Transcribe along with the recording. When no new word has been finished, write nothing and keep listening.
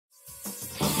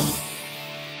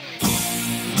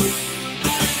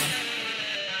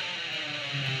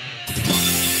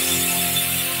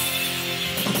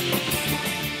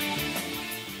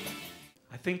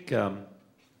think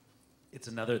that's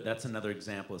another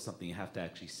example of something you have to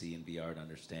actually see in VR to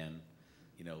understand.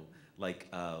 You know, like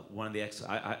one of the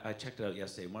I checked it out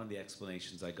yesterday. One of the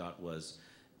explanations I got was,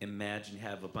 imagine you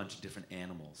have a bunch of different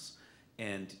animals,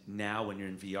 and now when you're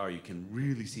in VR, you can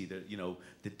really see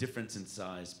the difference in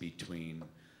size between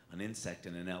an insect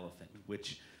and an elephant.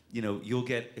 Which you'll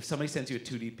get if somebody sends you a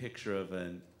 2D picture of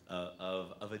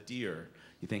a deer.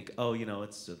 You think, oh,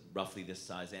 it's roughly this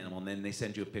size animal, and then they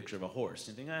send you a picture of a horse,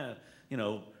 and you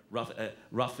think,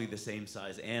 roughly the same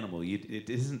size animal. It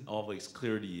isn't always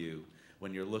clear to you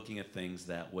when you're looking at things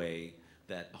that way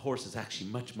that a horse is actually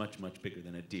much, much, much bigger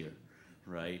than a deer,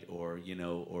 right? Or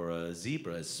or a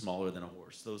zebra is smaller than a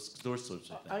horse. Those sorts of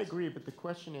things. I agree, but the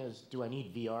question is, do I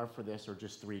need VR for this or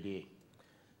just 3D?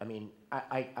 I mean,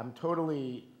 I'm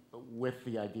totally with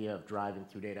the idea of driving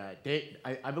through data.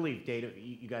 I believe data,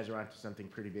 you guys are onto something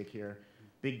pretty big here.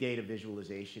 Big data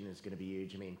visualization is going to be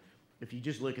huge. I mean, if you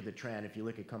just look at the trend, if you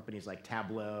look at companies like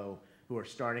Tableau, who are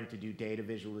starting to do data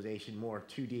visualization more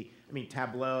 2D. I mean,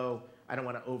 Tableau, I don't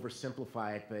want to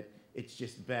oversimplify it, but it's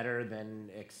just better than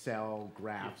Excel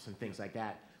graphs and things like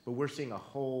that. But we're seeing a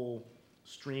whole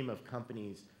stream of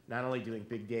companies not only doing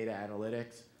big data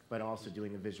analytics, but also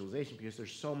doing the visualization, because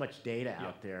there's so much data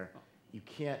out there. You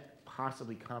can't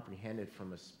possibly comprehend it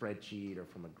from a spreadsheet or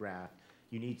from a graph.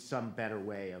 You need some better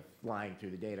way of flying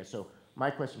through the data. So my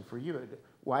question for you,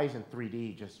 why isn't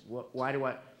 3D just, why do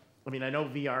I mean, I know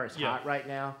VR is hot right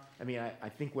now. I mean, I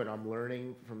think what I'm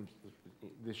learning from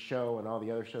this show and all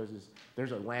the other shows is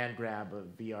there's a land grab of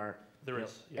VR. There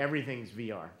is. Everything's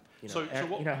VR. So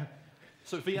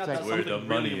VR does where the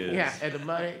money is. Yeah, and the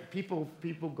money,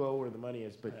 people go where the money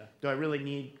is, but do I really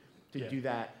need to do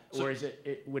that? Or is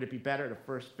would it be better to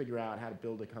first figure out how to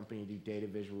build a company, do data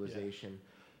visualization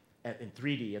in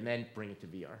 3D, and then bring it to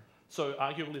VR? So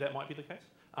arguably that might be the case.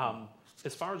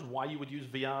 As far as why you would use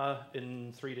VR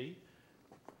in 3D,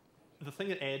 the thing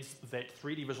it adds that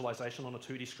 3D visualization on a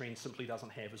 2D screen simply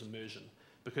doesn't have is immersion.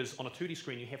 Because on a 2D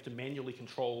screen, you have to manually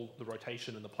control the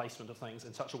rotation and the placement of things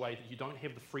in such a way that you don't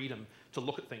have the freedom to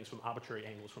look at things from arbitrary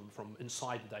angles from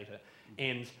inside the data.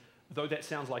 And though that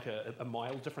sounds like a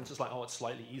mild difference, it's like, oh, it's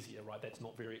slightly easier, right? That's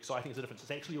not very exciting as a difference. It's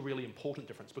actually a really important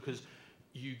difference because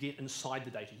you get inside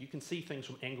the data. You can see things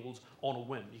from angles on a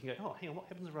whim. You can go, oh, hang on, what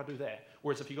happens if I do that?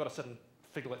 Whereas if you've got to sit and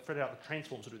figure out the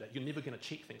transforms to do that, you're never going to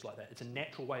check things like that. It's a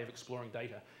natural way of exploring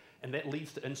data. And that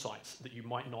leads to insights that you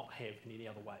might not have in any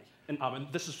other way. And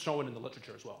this is shown in the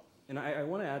literature as well. And I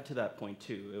want to add to that point,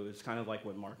 too. It was kind of like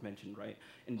what Mark mentioned, right?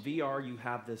 In VR, you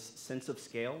have this sense of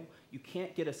scale. You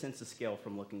can't get a sense of scale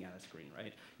from looking at a screen,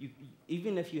 right?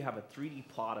 Even if you have a 3D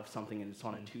plot of something and it's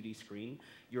on a 2D screen,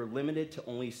 you're limited to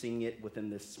only seeing it within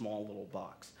this small little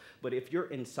box. But if you're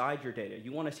inside your data,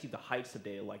 you want to see the heights of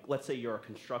data. Like, let's say you're a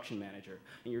construction manager,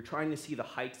 and you're trying to see the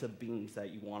heights of beams that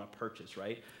you want to purchase,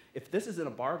 right? If this is in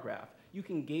a bar graph, you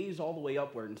can gaze all the way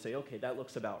upward and say, okay, that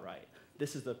looks about right.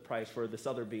 This is the price for this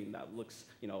other beam that looks,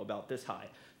 about this high.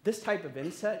 This type of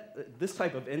insight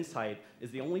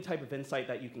is the only type of insight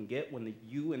that you can get when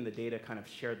you and the data kind of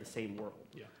share the same world,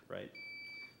 right?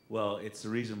 Well, it's the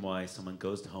reason why someone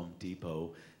goes to Home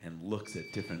Depot and looks at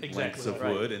different lengths of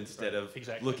wood instead of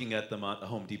looking at them on the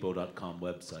HomeDepot.com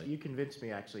website. You convinced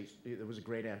me, actually. It was a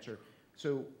great answer.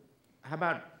 So how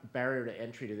about barrier to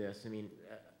entry to this? I mean,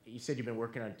 you said you've been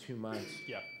working on 2 months.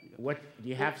 Yeah. What do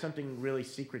you have something really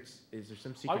secret? Is there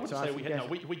some secret sauce? I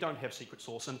wouldn't say we don't have secret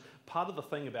sauce. And part of the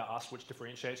thing about us, which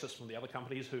differentiates us from the other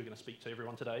companies who are going to speak to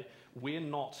everyone today, we're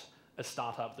not a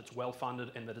startup that's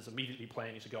well-funded and that is immediately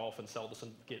planning to go off and sell this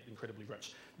and get incredibly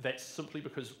rich. That's simply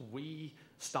because we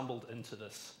stumbled into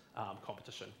this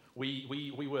competition. We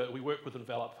work with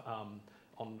Envelop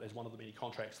as one of the many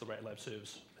contracts the RATLab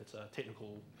serves. It's a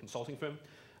technical consulting firm.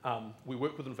 We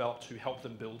work with Envelop to help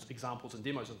them build examples and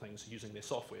demos and things using their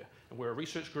software. And we're a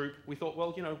research group. We thought,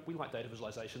 well, we like data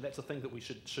visualization. That's a thing that we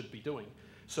should be doing.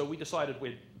 So we decided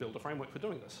we'd build a framework for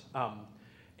doing this.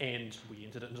 And we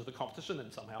entered it into the competition,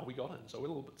 and somehow we got in. So we're a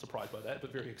little bit surprised by that,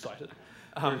 but very excited.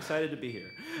 We're excited to be here.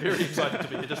 Very excited to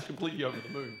be here, just completely over the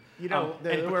moon.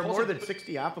 There were more than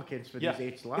 60 applicants for these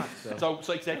 8 slots. So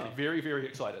exactly, very, very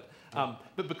excited.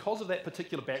 But because of that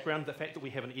particular background, the fact that we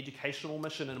have an educational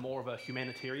mission and more of a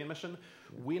humanitarian mission,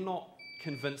 we're not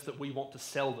convinced that we want to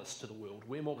sell this to the world.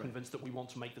 We're more convinced that we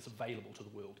want to make this available to the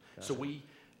world. So we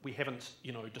haven't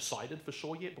decided for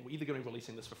sure yet, but we're either going to be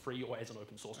releasing this for free or as an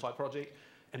open source type project,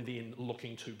 and then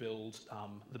looking to build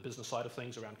the business side of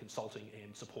things around consulting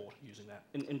and support using that.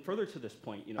 And further to this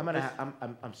point,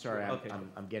 I'm sorry, okay.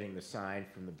 I'm getting the sign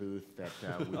from the booth that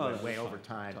we went way over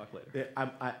time. Talk later.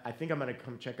 I think I'm going to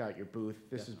come check out your booth.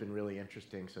 This has been really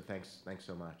interesting, so thanks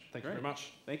so much. Thank you very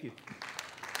much. Thank you.